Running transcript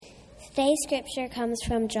Today's scripture comes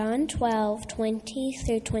from John 12:20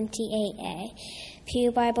 through 28a,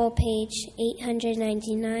 Pew Bible page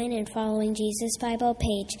 899 and Following Jesus Bible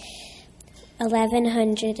page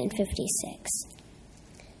 1156.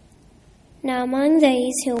 Now among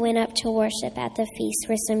those who went up to worship at the feast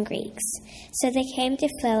were some Greeks. So they came to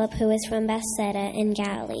Philip, who was from Bethsaida in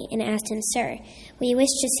Galilee, and asked him, "Sir, we wish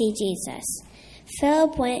to see Jesus."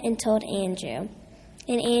 Philip went and told Andrew.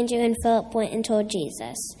 And Andrew and Philip went and told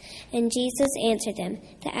Jesus. And Jesus answered them,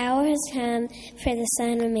 "The hour has come for the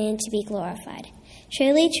Son of Man to be glorified.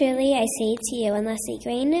 Truly, truly, I say to you, unless a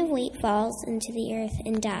grain of wheat falls into the earth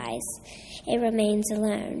and dies, it remains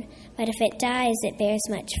alone. But if it dies, it bears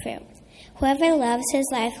much fruit. Whoever loves his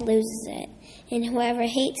life loses it, and whoever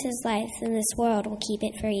hates his life in this world will keep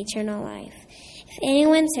it for eternal life. If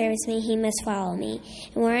anyone serves me, he must follow me,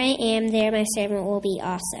 and where I am, there my servant will be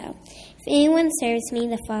also. If anyone serves me,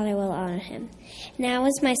 the Father will honor him. Now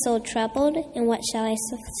is my soul troubled, and what shall I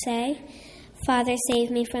say? Father,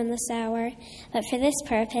 save me from this hour. But for this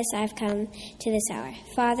purpose I have come to this hour.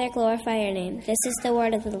 Father, glorify your name." This is the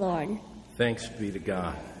word of the Lord. Thanks be to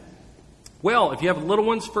God. Well, if you have little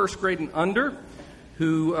ones, first grade and under,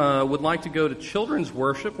 who would like to go to children's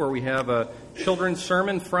worship, where we have a children's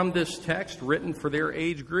sermon from this text written for their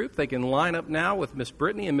age group, they can line up now with Miss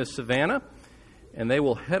Brittany and Miss Savannah, and they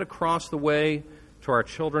will head across the way to our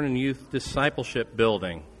Children and Youth Discipleship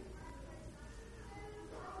Building.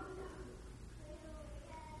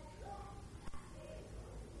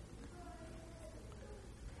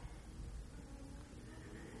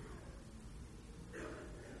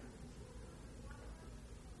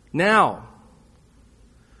 Now,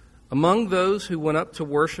 among those who went up to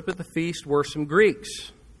worship at the feast were some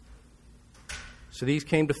Greeks. So these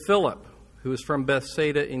came to Philip, who was from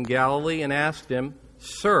Bethsaida in Galilee, and asked him,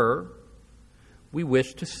 "Sir, we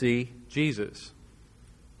wish to see Jesus."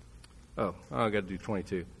 Oh, I've got to do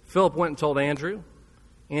 22. Philip went and told Andrew.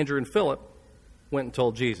 Andrew and Philip went and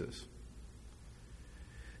told Jesus.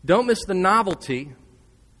 Don't miss the novelty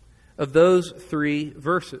of those three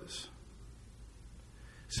verses.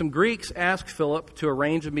 Some Greeks asked Philip to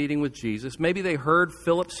arrange a meeting with Jesus. Maybe they heard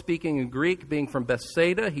Philip speaking in Greek, being from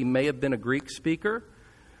Bethsaida. He may have been a Greek speaker.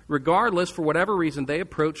 Regardless, for whatever reason, they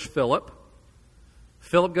approached Philip.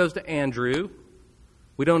 Philip goes to Andrew.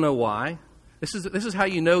 We don't know why. This is how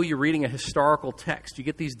you know you're reading a historical text. You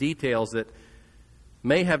get these details that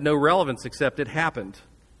may have no relevance except it happened.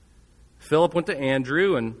 Philip went to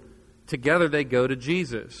Andrew, and together they go to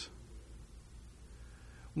Jesus.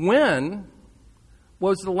 When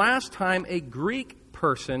was the last time a Greek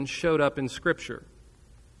person showed up in Scripture?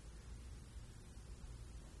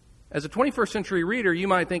 As a 21st century reader, you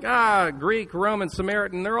might think, Greek, Roman,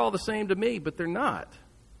 Samaritan, they're all the same to me, but they're not.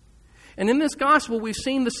 And in this gospel, we've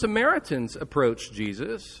seen the Samaritans approach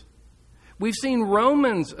Jesus. We've seen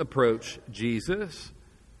Romans approach Jesus.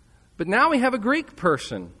 But now we have a Greek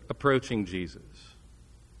person approaching Jesus.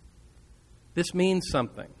 This means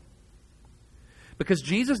something. Because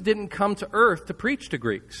Jesus didn't come to earth to preach to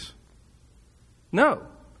Greeks. No.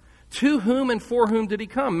 To whom and for whom did he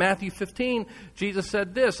come? Matthew 15, Jesus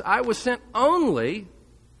said this, "I was sent only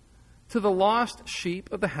to the lost sheep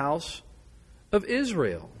of the house of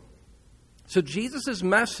Israel." So Jesus'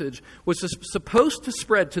 message was supposed to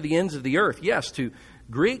spread to the ends of the earth. Yes, to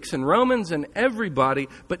Greeks and Romans and everybody,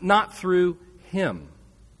 but not through him.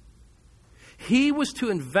 He was to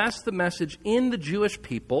invest the message in the Jewish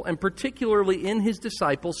people, and particularly in his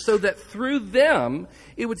disciples, so that through them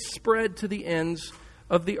it would spread to the ends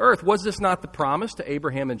of the earth. Was this not the promise to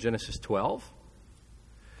Abraham in Genesis 12?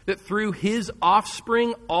 That through his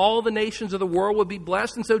offspring, all the nations of the world would be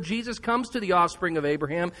blessed. And so Jesus comes to the offspring of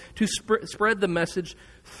Abraham to spread the message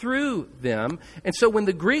through them. And so when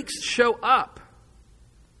the Greeks show up,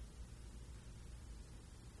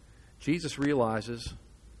 Jesus realizes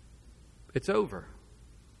it's over.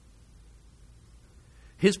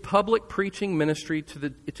 His public preaching ministry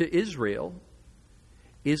to Israel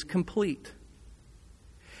is complete.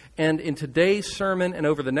 And in today's sermon and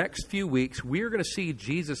over the next few weeks, we're going to see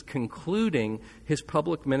Jesus concluding his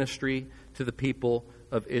public ministry to the people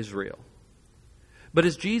of Israel. But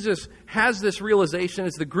as Jesus has this realization,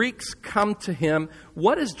 as the Greeks come to him,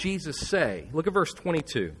 what does Jesus say? Look at verse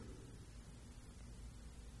 22.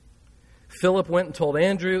 Philip went and told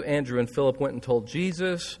Andrew. Andrew and Philip went and told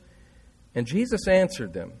Jesus. And Jesus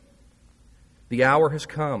answered them, "The hour has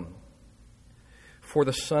come for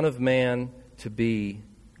the Son of Man to be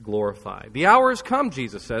glorified. The hour has come,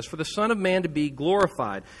 Jesus says, for the Son of Man to be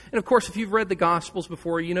glorified. And of course, if you've read the Gospels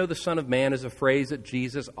before, you know the Son of Man is a phrase that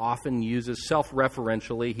Jesus often uses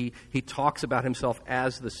self-referentially. He talks about himself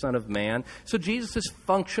as the Son of Man. So Jesus is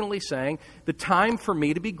functionally saying, the time for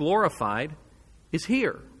me to be glorified is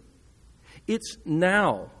here. It's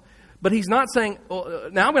now. But he's not saying, well,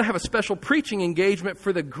 now I'm going to have a special preaching engagement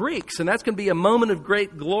for the Greeks, and that's going to be a moment of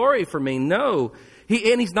great glory for me. No.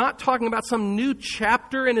 He's not talking about some new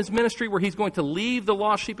chapter in his ministry where he's going to leave the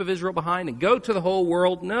lost sheep of Israel behind and go to the whole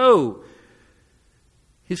world. No.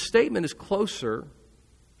 His statement is closer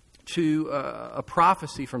to a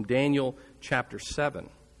prophecy from Daniel chapter 7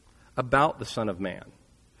 about the Son of Man.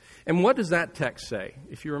 And what does that text say,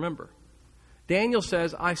 if you remember? Daniel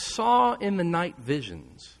says, I saw in the night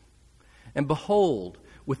visions, and behold,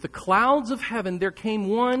 with the clouds of heaven there came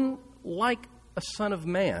one like a son of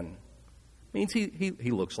man. Means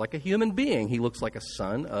he looks like a human being. He looks like a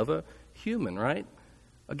son of a human, right?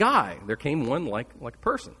 A guy. There came one like a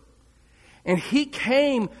person. And he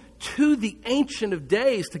came to the Ancient of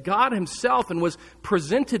Days, to God himself, and was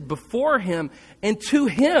presented before him. And to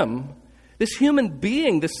him, this human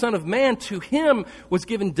being, the Son of Man, to him was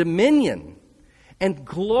given dominion and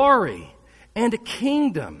glory and a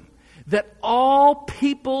kingdom, that all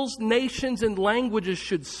peoples, nations, and languages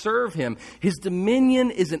should serve him. His dominion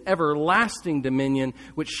is an everlasting dominion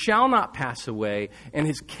which shall not pass away, and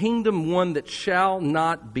his kingdom one that shall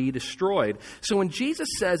not be destroyed. So when Jesus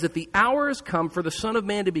says that the hour has come for the Son of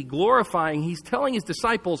Man to be glorifying, he's telling his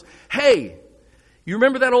disciples, hey, you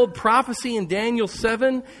remember that old prophecy in Daniel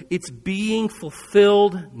 7? It's being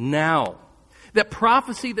fulfilled now. That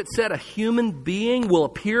prophecy that said a human being will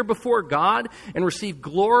appear before God and receive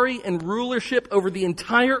glory and rulership over the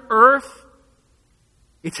entire earth,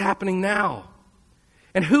 it's happening now.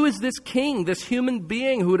 And who is this king, this human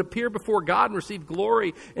being who would appear before God and receive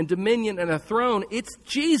glory and dominion and a throne? It's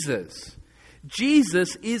Jesus.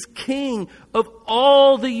 Jesus is king of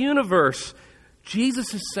all the universe.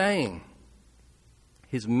 Jesus is saying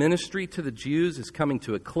his ministry to the Jews is coming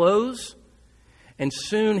to a close. And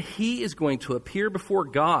soon he is going to appear before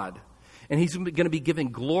God. And he's going to be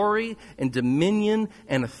given glory and dominion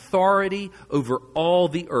and authority over all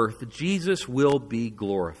the earth. Jesus will be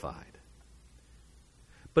glorified.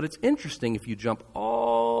 But it's interesting if you jump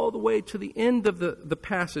all the way to the end of the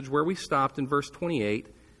passage where we stopped in verse 28.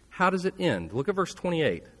 How does it end? Look at verse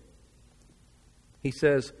 28. He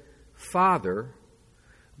says, Father,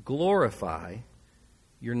 glorify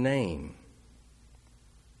your name.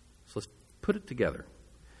 So let's put it together.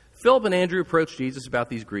 Philip and Andrew approached Jesus about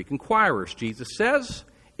these Greek inquirers. Jesus says,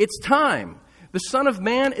 it's time. The Son of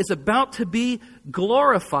Man is about to be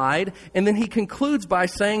glorified. And then he concludes by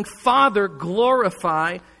saying, Father,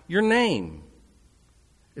 glorify your name.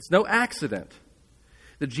 It's no accident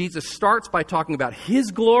that Jesus starts by talking about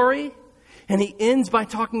his glory, and he ends by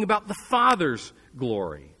talking about the Father's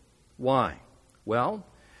glory. Why? Well,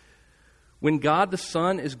 when God the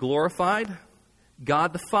Son is glorified,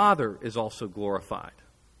 God the Father is also glorified.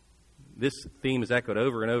 This theme is echoed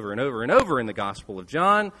over and over and over and over in the Gospel of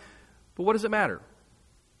John. But what does it matter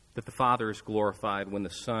that the Father is glorified when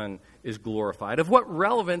the Son is glorified? Of what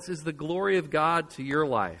relevance is the glory of God to your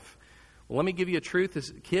life? Well, let me give you a truth.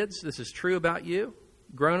 Kids, this is true about you.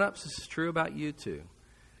 Grown-ups, this is true about you too.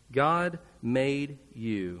 God made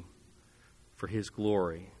you for his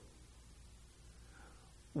glory.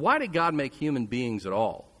 Why did God make human beings at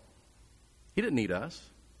all? He didn't need us.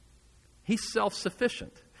 He's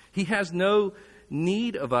self-sufficient. He has no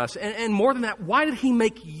need of us. And more than that, why did he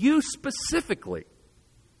make you specifically?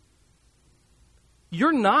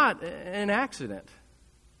 You're not an accident.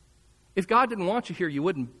 If God didn't want you here, you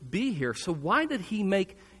wouldn't be here. So why did he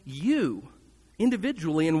make you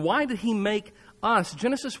individually, and why did he make us?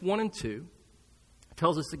 Genesis 1 and 2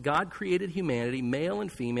 tells us that God created humanity, male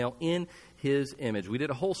and female, in his image. We did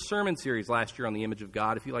a whole sermon series last year on the image of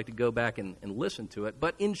God, if you'd like to go back and listen to it.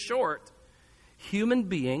 But in short, human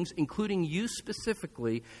beings, including you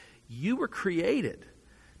specifically, you were created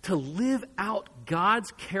to live out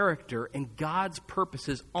God's character and God's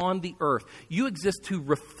purposes on the earth. You exist to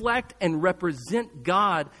reflect and represent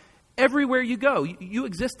God everywhere you go. You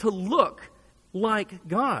exist to look like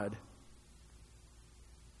God.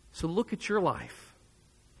 So look at your life.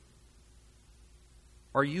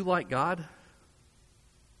 Are you like God?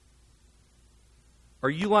 Are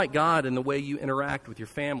you like God in the way you interact with your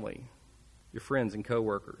family, your friends and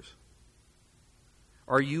coworkers?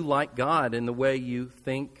 Are you like God in the way you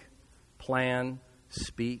think, plan,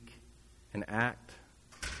 speak, and act?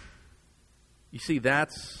 You see,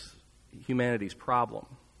 that's humanity's problem.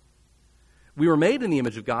 We were made in the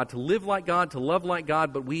image of God to live like God, to love like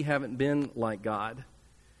God, but we haven't been like God.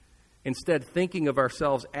 Instead, thinking of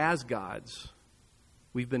ourselves as gods,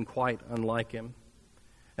 we've been quite unlike Him.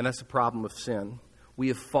 And that's the problem of sin. We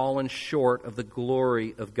have fallen short of the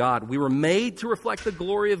glory of God. We were made to reflect the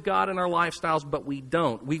glory of God in our lifestyles, but we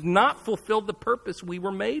don't. We've not fulfilled the purpose we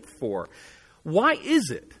were made for. Why is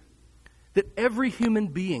it that every human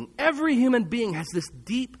being has this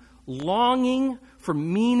deep longing for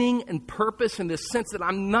meaning and purpose in this sense that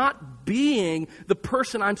I'm not being the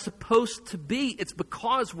person I'm supposed to be? It's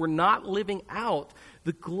because we're not living out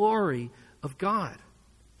the glory of God.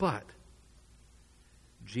 But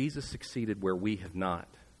Jesus succeeded where we have not.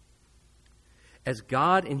 As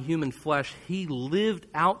God in human flesh, He lived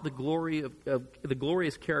out the glory of the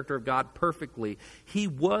glorious character of God perfectly. He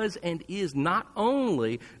was and is not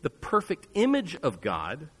only the perfect image of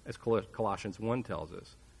God, as Colossians 1 tells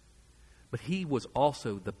us, but He was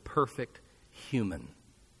also the perfect human.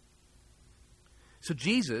 So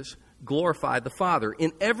Jesus glorified the Father.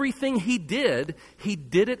 In everything He did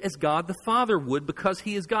it as God the Father would, because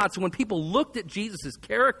He is God. So when people looked at Jesus'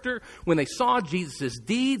 character, when they saw Jesus'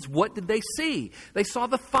 deeds, what did they see? They saw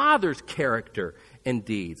the Father's character and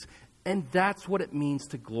deeds. And that's what it means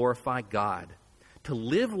to glorify God. To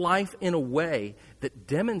live life in a way that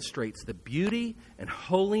demonstrates the beauty and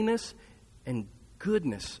holiness and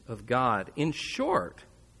goodness of God. In short,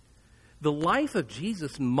 the life of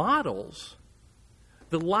Jesus models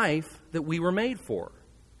the life that we were made for.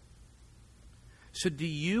 So do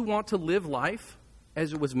you want to live life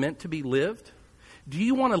as it was meant to be lived? Do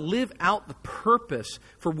you want to live out the purpose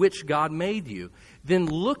for which God made you? Then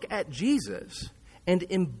look at Jesus and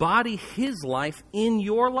embody His life in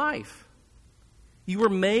your life. You were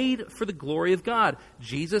made for the glory of God.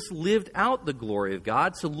 Jesus lived out the glory of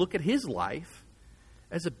God, so look at His life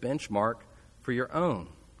as a benchmark for your own.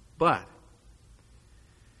 But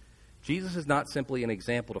Jesus is not simply an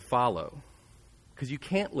example to follow, because you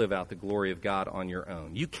can't live out the glory of God on your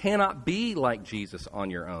own. You cannot be like Jesus on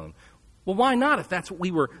your own. Well, why not if that's what we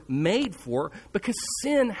were made for? Because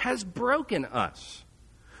sin has broken us.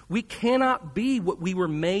 We cannot be what we were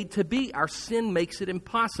made to be. Our sin makes it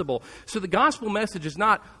impossible. So the gospel message is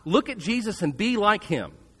not, look at Jesus and be like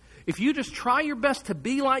Him. If you just try your best to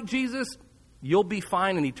be like Jesus, you'll be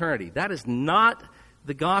fine in eternity. That is not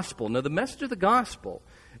the gospel. No, the message of the gospel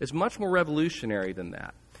is much more revolutionary than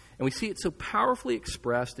that. And we see it so powerfully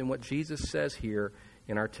expressed in what Jesus says here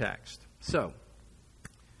in our text. So,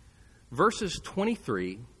 verses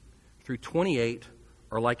 23 through 28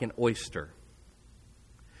 are like an oyster.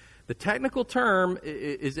 The technical term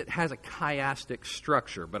is it has a chiastic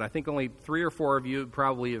structure, but I think only 3 or 4 of you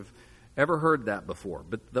probably have ever heard that before.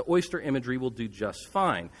 But the oyster imagery will do just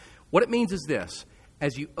fine. What it means is this: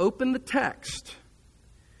 as you open the text,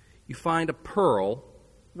 you find a pearl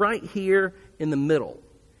right here in the middle.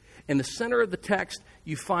 In the center of the text,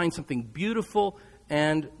 you find something beautiful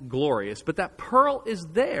and glorious. But that pearl is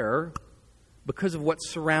there because of what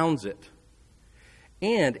surrounds it.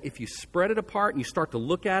 And if you spread it apart and you start to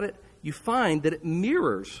look at it, you find that it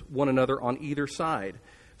mirrors one another on either side.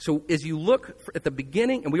 So as you look at the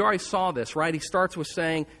beginning, and we already saw this, right? He starts with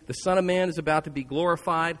saying, the Son of Man is about to be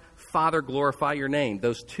glorified. Father, glorify your name.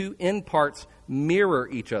 Those two end parts mirror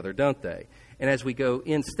each other, don't they? And as we go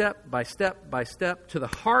in step by step by step to the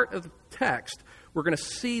heart of the text, we're going to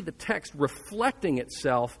see the text reflecting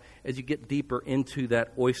itself as you get deeper into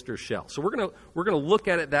that oyster shell. So we're going to look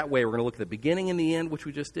at it that way. We're going to look at the beginning and the end, which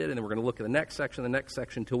we just did, and then we're going to look at the next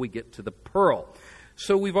section until we get to the pearl.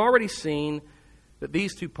 So we've already seen that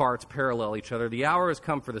these two parts parallel each other. The hour has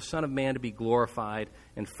come for the Son of Man to be glorified,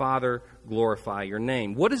 and Father, glorify your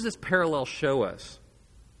name. What does this parallel show us?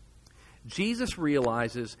 Jesus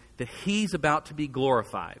realizes that He's about to be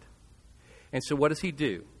glorified. And so what does He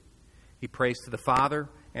do? He prays to the Father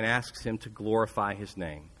and asks Him to glorify His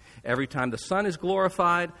name. Every time the Son is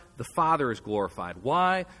glorified, the Father is glorified.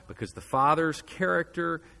 Why? Because the Father's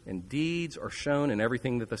character and deeds are shown in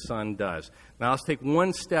everything that the Son does. Now let's take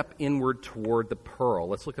one step inward toward the pearl.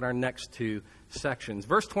 Let's look at our next two sections.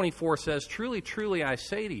 Verse 24 says, "Truly, truly, I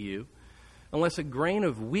say to you, unless a grain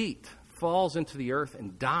of wheat falls into the earth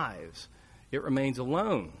and dies, it remains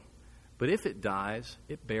alone. But if it dies,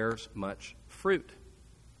 it bears much fruit."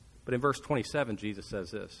 But in verse 27, Jesus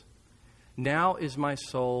says this: "Now is my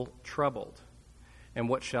soul troubled, and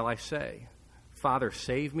what shall I say? Father,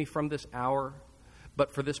 save me from this hour,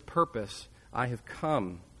 but for this purpose I have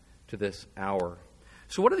come to this hour."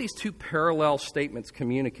 So what do these two parallel statements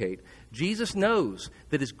communicate? Jesus knows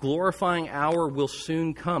that His glorifying hour will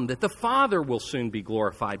soon come, that the Father will soon be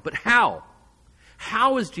glorified. But how?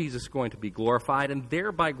 How is Jesus going to be glorified and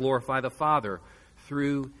thereby glorify the Father?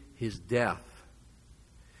 Through his death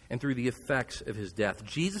and through the effects of his death.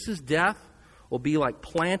 Jesus' death will be like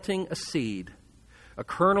planting a seed. A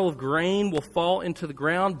kernel of grain will fall into the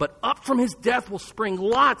ground, but up from his death will spring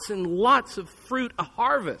lots and lots of fruit, a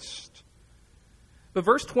harvest. But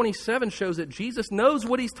verse 27 shows that Jesus knows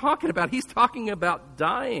what he's talking about. He's talking about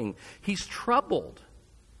dying. He's troubled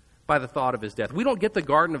by the thought of his death. We don't get the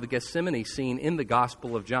Garden of Gethsemane scene in the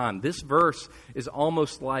Gospel of John. This verse is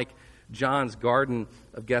almost like John's Garden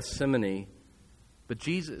of Gethsemane. But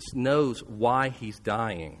Jesus knows why he's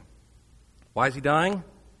dying. Why is he dying?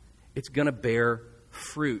 It's going to bear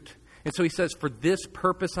fruit. And so he says, for this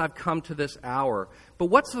purpose I've come to this hour. But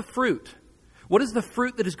what's the fruit? What is the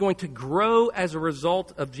fruit that is going to grow as a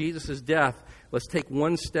result of Jesus' death? Let's take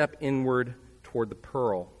one step inward toward the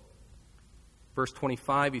pearl. Verse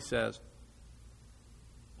 25, he says,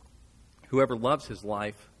 whoever loves his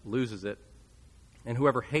life loses it, and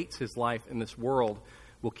whoever hates his life in this world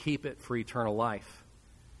will keep it for eternal life.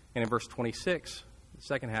 And in verse 26, the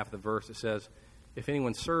second half of the verse, it says, if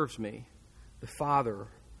anyone serves me, the Father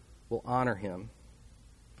will honor him.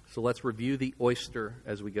 So let's review the oyster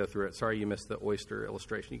as we go through it. Sorry you missed the oyster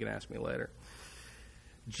illustration. You can ask me later.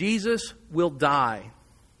 Jesus will die,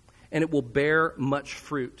 and it will bear much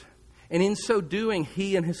fruit. And in so doing,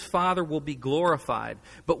 he and his Father will be glorified.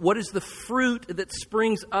 But what is the fruit that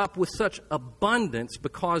springs up with such abundance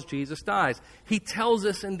because Jesus dies? He tells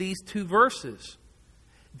us in these two verses,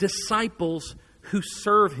 disciples who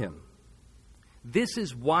serve him. This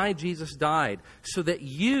is why Jesus died, so that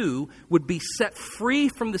you would be set free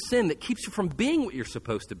from the sin that keeps you from being what you're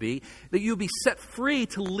supposed to be, that you'll be set free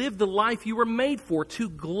to live the life you were made for, to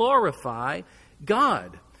glorify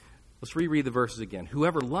God. Let's reread the verses again.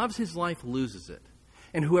 Whoever loves his life loses it,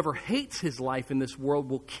 and whoever hates his life in this world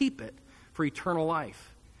will keep it for eternal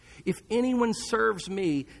life. If anyone serves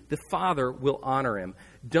me, the Father will honor him.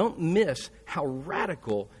 Don't miss how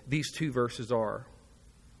radical these two verses are.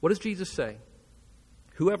 What does Jesus say?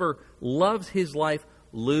 Whoever loves his life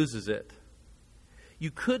loses it. You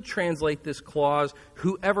could translate this clause,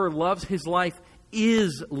 whoever loves his life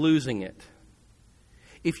is losing it.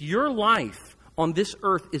 If your life on this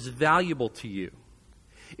earth is valuable to you,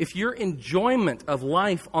 if your enjoyment of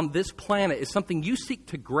life on this planet is something you seek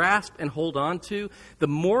to grasp and hold on to, the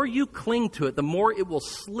more you cling to it, the more it will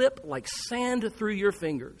slip like sand through your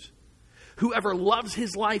fingers. Whoever loves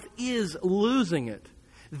his life is losing it.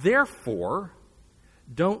 Therefore,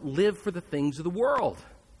 don't live for the things of the world.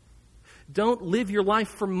 Don't live your life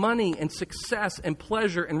for money and success and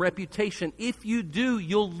pleasure and reputation. If you do,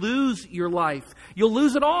 you'll lose your life. You'll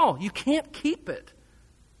lose it all. You can't keep it.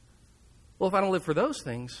 Well, if I don't live for those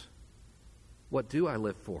things, what do I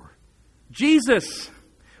live for? Jesus.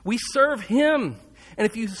 We serve him. And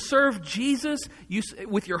if you serve Jesus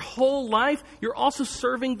with your whole life, you're also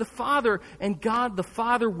serving the Father. And God the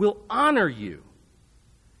Father will honor you.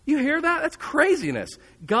 You hear that? That's craziness.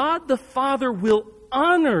 God the Father will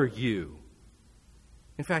honor you.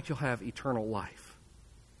 In fact, you'll have eternal life.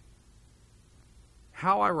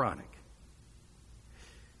 How ironic.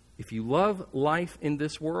 If you love life in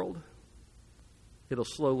this world, it'll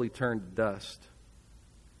slowly turn to dust.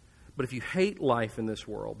 But if you hate life in this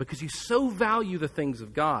world because you so value the things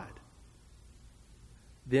of God,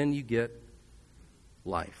 then you get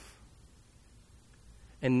life.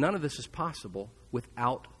 And none of this is possible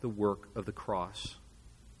without the work of the cross.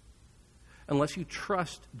 Unless you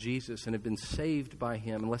trust Jesus and have been saved by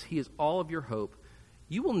him, unless he is all of your hope,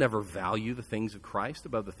 you will never value the things of Christ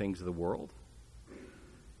above the things of the world.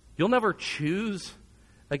 You'll never choose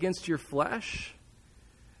against your flesh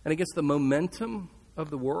and against the momentum of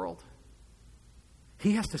the world.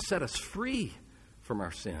 He has to set us free from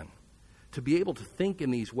our sin to be able to think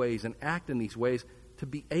in these ways and act in these ways, to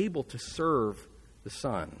be able to serve the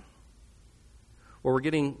Son. Well, we're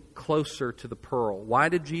getting closer to the pearl. Why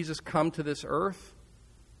did Jesus come to this earth?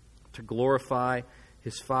 To glorify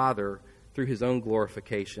his Father through his own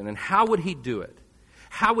glorification. And how would he do it?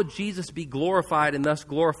 How would Jesus be glorified and thus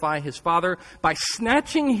glorify his Father? By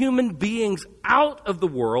snatching human beings out of the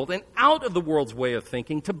world and out of the world's way of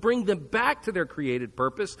thinking to bring them back to their created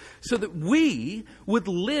purpose so that we would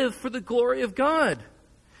live for the glory of God.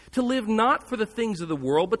 To live not for the things of the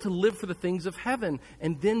world, but to live for the things of heaven,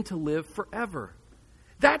 and then to live forever.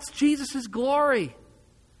 That's Jesus' glory.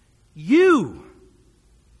 You.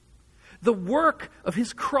 The work of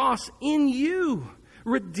his cross in you,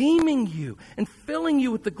 redeeming you and filling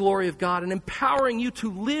you with the glory of God and empowering you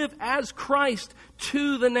to live as Christ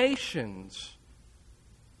to the nations.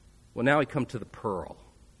 Well, now we come to the pearl.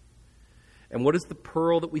 And what is the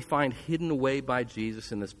pearl that we find hidden away by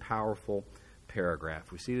Jesus in this powerful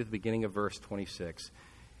paragraph? We see it at the beginning of verse 26.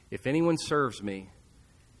 If anyone serves me,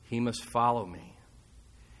 he must follow me.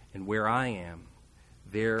 And where I am,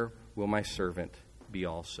 there will my servant be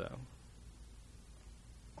also.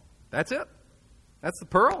 That's it. That's the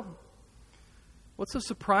pearl. What's so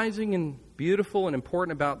surprising and beautiful and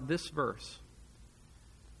important about this verse?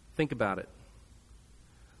 Think about it.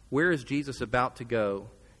 Where is Jesus about to go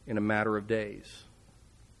in a matter of days?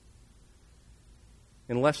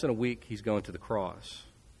 In less than a week, he's going to the cross.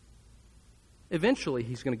 Eventually,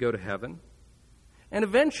 he's going to go to heaven. And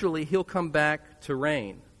eventually, he'll come back to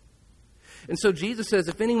reign. And so Jesus says,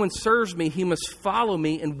 if anyone serves me, he must follow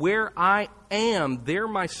me, and where I am, there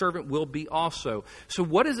my servant will be also. So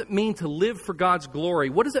what does it mean to live for God's glory?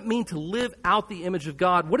 What does it mean to live out the image of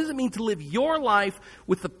God? What does it mean to live your life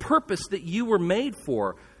with the purpose that you were made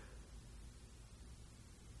for?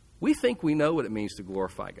 We think we know what it means to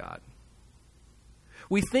glorify God.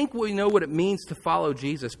 We think we know what it means to follow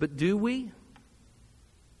Jesus, but do we?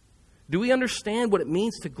 Do we understand what it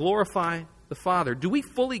means to glorify the Father? Do we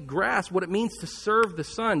fully grasp what it means to serve the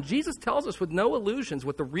Son? Jesus tells us with no illusions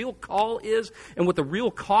what the real call is and what the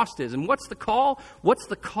real cost is. And what's the call? What's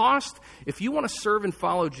the cost? If you want to serve and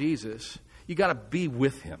follow Jesus, you got to be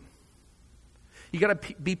with him. You got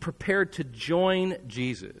to be prepared to join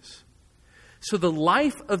Jesus. So the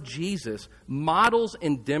life of Jesus models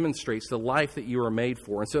and demonstrates the life that you are made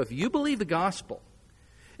for. And so if you believe the gospel,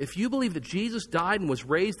 if you believe that Jesus died and was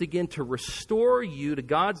raised again to restore you to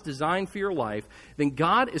God's design for your life, then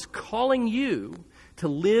God is calling you to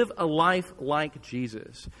live a life like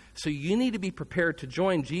Jesus. So you need to be prepared to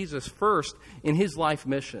join Jesus first in his life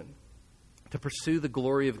mission, to pursue the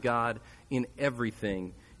glory of God in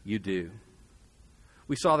everything you do.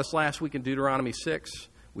 We saw this last week in Deuteronomy 6.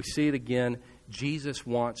 We see it again. Jesus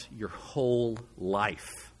wants your whole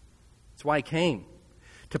life. That's why he came.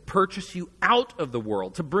 To purchase you out of the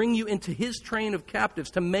world, to bring you into his train of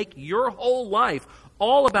captives, to make your whole life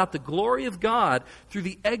all about the glory of God through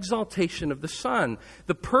the exaltation of the Son.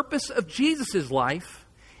 The purpose of Jesus' life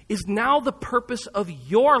is now the purpose of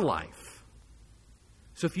your life.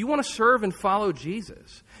 So if you want to serve and follow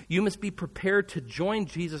Jesus, you must be prepared to join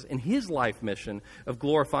Jesus in his life mission of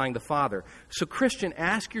glorifying the Father. So Christian,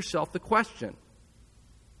 ask yourself the question,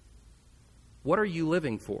 what are you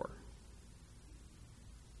living for?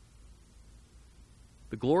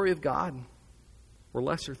 The glory of God or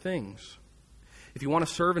lesser things? If you want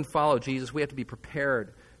to serve and follow Jesus, we have to be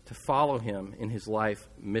prepared to follow him in his life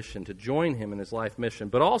mission, to join him in his life mission.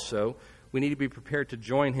 But also, we need to be prepared to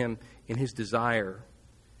join him in his desire,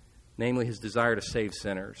 namely his desire to save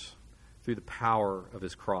sinners through the power of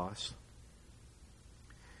his cross.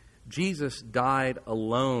 Jesus died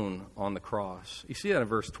alone on the cross. You see that in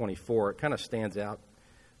verse 24. It kind of stands out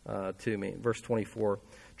to me. Verse 24,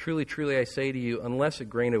 truly, truly, I say to you, unless a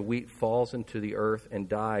grain of wheat falls into the earth and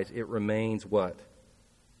dies, it remains what?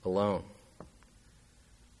 Alone.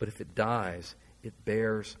 But if it dies, it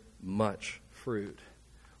bears much fruit.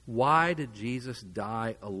 Why did Jesus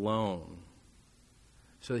die alone?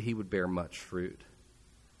 So that he would bear much fruit.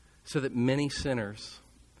 So that many sinners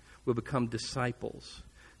would become disciples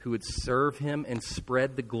who would serve him and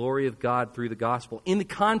spread the glory of God through the gospel. In the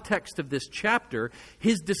context of this chapter,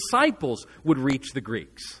 his disciples would reach the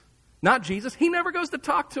Greeks. Not Jesus. He never goes to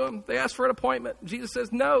talk to them. They ask for an appointment. Jesus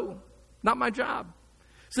says, no, not my job.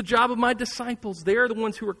 It's the job of my disciples. They're the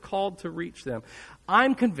ones who are called to reach them.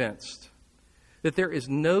 I'm convinced that there is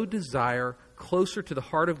no desire closer to the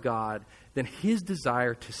heart of God than his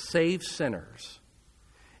desire to save sinners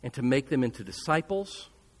and to make them into disciples,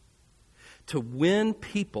 to win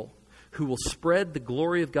people who will spread the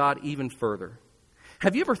glory of God even further.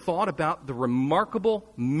 Have you ever thought about the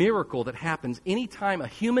remarkable miracle that happens anytime a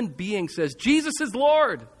human being says, Jesus is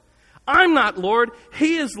Lord? I'm not Lord,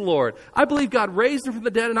 he is Lord. I believe God raised him from the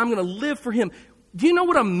dead and I'm going to live for him. Do you know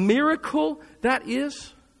what a miracle that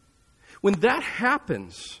is? When that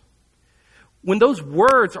happens, when those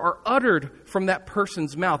words are uttered from that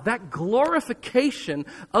person's mouth, that glorification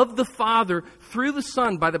of the Father through the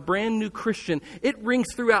Son by the brand new Christian, it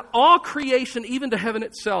rings throughout all creation, even to heaven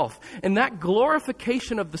itself. And that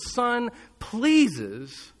glorification of the Son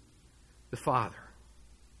pleases the Father.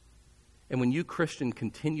 And when you, Christian,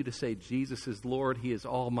 continue to say, Jesus is Lord, he is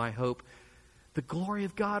all my hope, the glory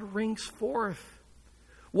of God rings forth.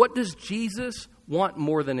 What does Jesus want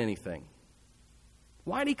more than anything?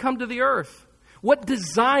 Why did he come to the earth? What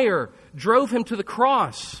desire drove him to the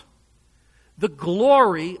cross? The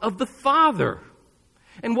glory of the Father.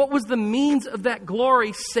 And what was the means of that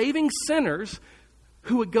glory? Saving sinners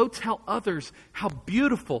who would go tell others how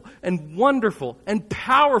beautiful and wonderful and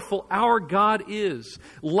powerful our God is.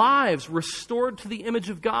 Lives restored to the image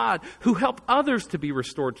of God, who help others to be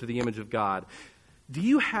restored to the image of God. Do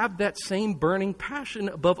you have that same burning passion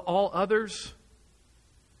above all others?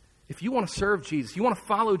 If you want to serve Jesus, you want to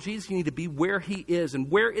follow Jesus, you need to be where He is. And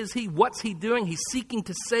where is He? What's He doing? He's seeking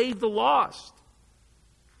to save the lost.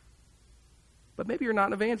 But maybe you're not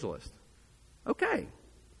an evangelist. Okay,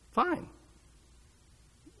 fine.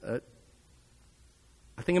 I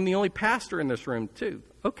think I'm the only pastor in this room, too.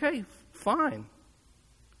 Okay, fine. I'm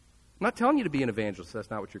not telling you to be an evangelist. That's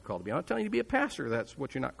not what you're called to be. I'm not telling you to be a pastor. That's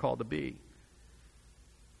what you're not called to be.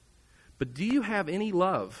 But do you have any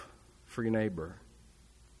love for your neighbor?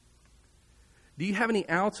 Do you have any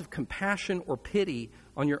ounce of compassion or pity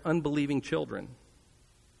on your unbelieving children?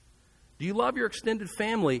 Do you love your extended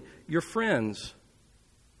family, your friends?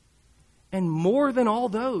 And more than all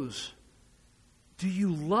those, do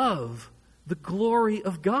you love the glory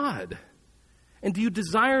of God? And do you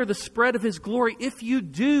desire the spread of His glory? If you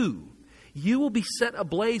do, you will be set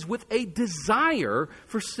ablaze with a desire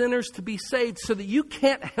for sinners to be saved, so that you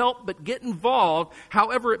can't help but get involved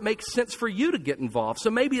however it makes sense for you to get involved. So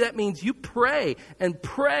maybe that means you pray and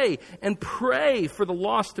pray and pray for the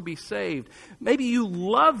lost to be saved. Maybe you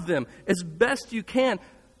love them as best you can.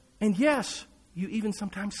 And yes, you even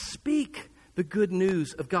sometimes speak the good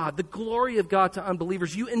news of God, the glory of God to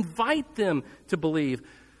unbelievers. You invite them to believe.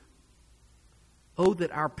 Oh,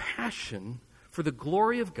 that our passion for the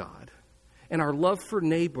glory of God and our love for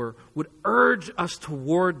neighbor would urge us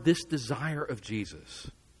toward this desire of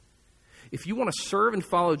Jesus. If you want to serve and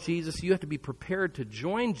follow Jesus, you have to be prepared to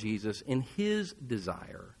join Jesus in His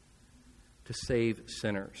desire to save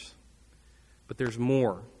sinners. But there's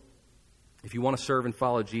more. If you want to serve and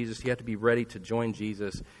follow Jesus, you have to be ready to join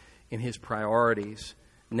Jesus in His priorities,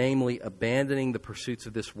 namely abandoning the pursuits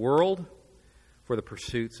of this world for the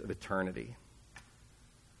pursuits of eternity.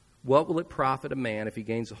 What will it profit a man if he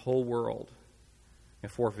gains the whole world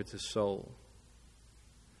and forfeits his soul?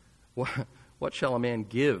 What shall a man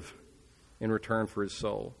give in return for his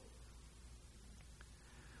soul?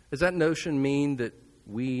 Does that notion mean that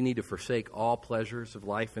we need to forsake all pleasures of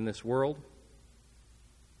life in this world?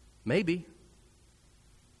 Maybe.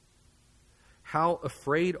 How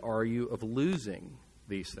afraid are you of losing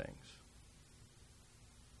these things?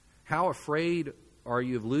 How afraid are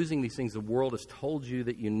you of losing these things the world has told you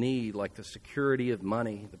that you need, like the security of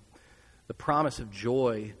money, the promise of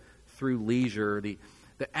joy through leisure, the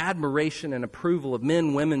admiration and approval of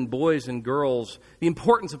men, women, boys, and girls, the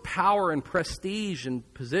importance of power and prestige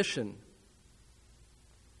and position?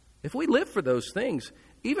 If we live for those things,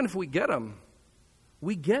 even if we get them,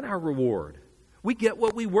 we get our reward. We get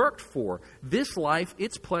what we worked for. This life,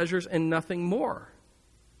 its pleasures, and nothing more.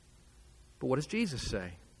 But what does Jesus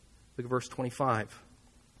say? Look at verse 25.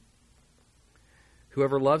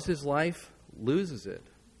 Whoever loves his life loses it,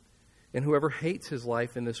 and whoever hates his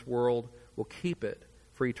life in this world will keep it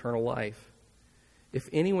for eternal life. If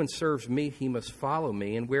anyone serves me, he must follow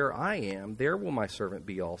me, and where I am, there will my servant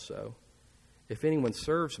be also. If anyone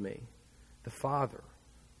serves me, the Father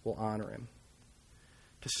will honor him.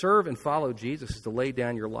 To serve and follow Jesus is to lay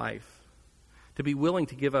down your life, to be willing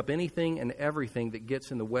to give up anything and everything that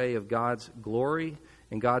gets in the way of God's glory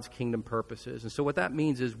and God's kingdom purposes. And so what that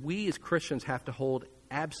means is we as Christians have to hold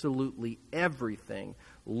absolutely everything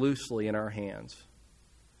loosely in our hands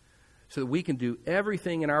so that we can do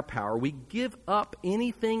everything in our power. We give up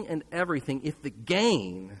anything and everything if the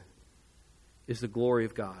gain is the glory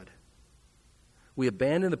of God. We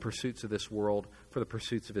abandon the pursuits of this world for the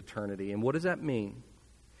pursuits of eternity. And what does that mean?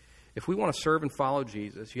 If we want to serve and follow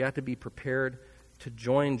Jesus, you have to be prepared to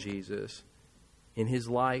join Jesus in his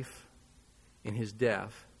life, in his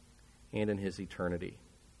death, and in his eternity.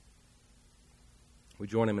 We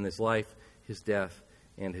join him in his life, his death,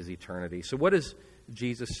 and his eternity. So what does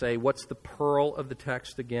Jesus say? What's the pearl of the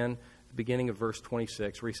text again? The beginning of verse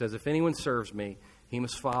 26, where he says, if anyone serves me, he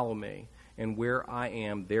must follow me. And where I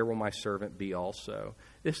am, there will my servant be also.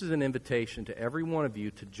 This is an invitation to every one of you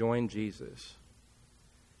to join Jesus,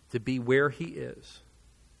 to be where he is,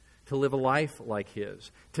 to live a life like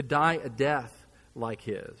his, to die a death like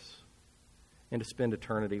his, and to spend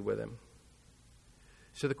eternity with him.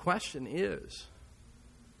 So the question is,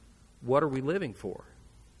 what are we living for?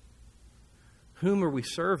 Whom are we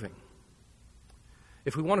serving?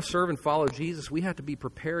 If we want to serve and follow Jesus, we have to be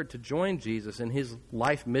prepared to join Jesus in his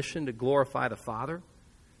life mission to glorify the Father,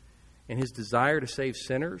 in his desire to save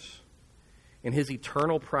sinners, in his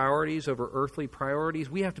eternal priorities over earthly priorities.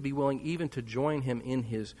 We have to be willing even to join him in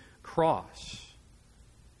his cross.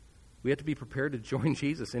 We have to be prepared to join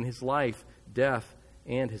Jesus in his life, death,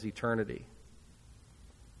 and his eternity.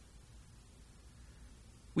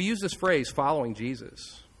 We use this phrase, following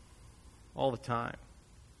Jesus, all the time.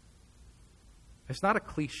 It's not a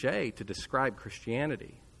cliche to describe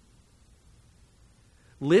Christianity.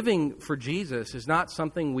 Living for Jesus is not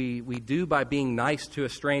something we do by being nice to a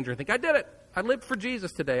stranger and think, I did it. I lived for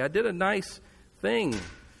Jesus today. I did a nice thing.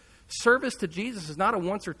 Service to Jesus is not a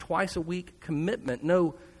once or twice a week commitment.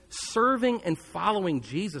 No, serving and following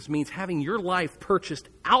Jesus means having your life purchased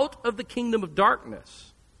out of the kingdom of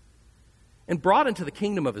darkness and brought into the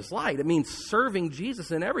kingdom of his light. It means serving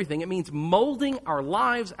Jesus in everything. It means molding our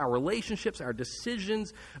lives, our relationships, our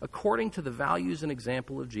decisions according to the values and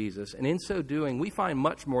example of Jesus. And in so doing, we find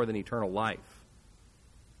much more than eternal life.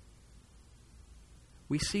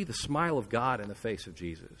 We see the smile of God in the face of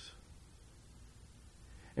Jesus.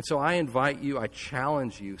 And so I invite you, I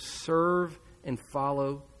challenge you, serve and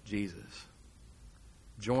follow Jesus.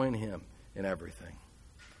 Join him in everything.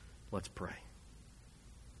 Let's pray.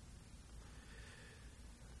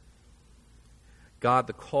 God,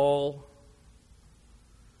 the call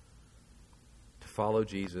to follow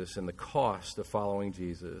Jesus and the cost of following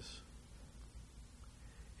Jesus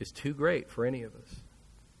is too great for any of us.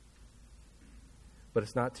 But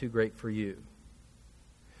it's not too great for you.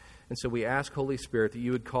 And so we ask, Holy Spirit, that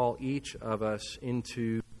you would call each of us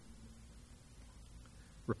into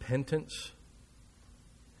repentance,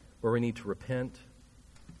 where we need to repent,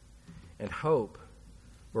 and hope,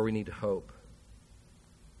 where we need to hope.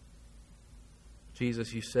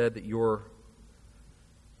 Jesus, you said that your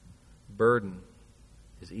burden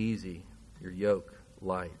is easy, your yoke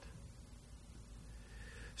light.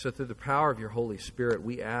 So through the power of your Holy Spirit,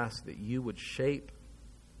 we ask that you would shape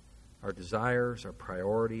our desires, our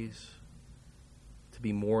priorities, to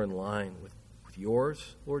be more in line with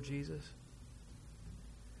yours, Lord Jesus,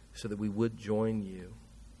 so that we would join you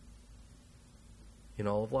in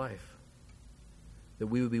all of life. That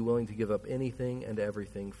we would be willing to give up anything and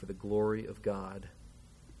everything for the glory of God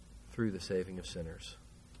through the saving of sinners.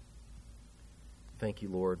 Thank you,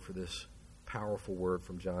 Lord, for this powerful word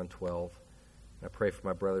from John 12. And I pray for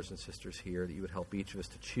my brothers and sisters here that you would help each of us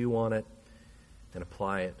to chew on it and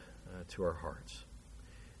apply it to our hearts.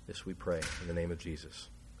 This we pray in the name of Jesus.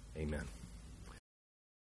 Amen.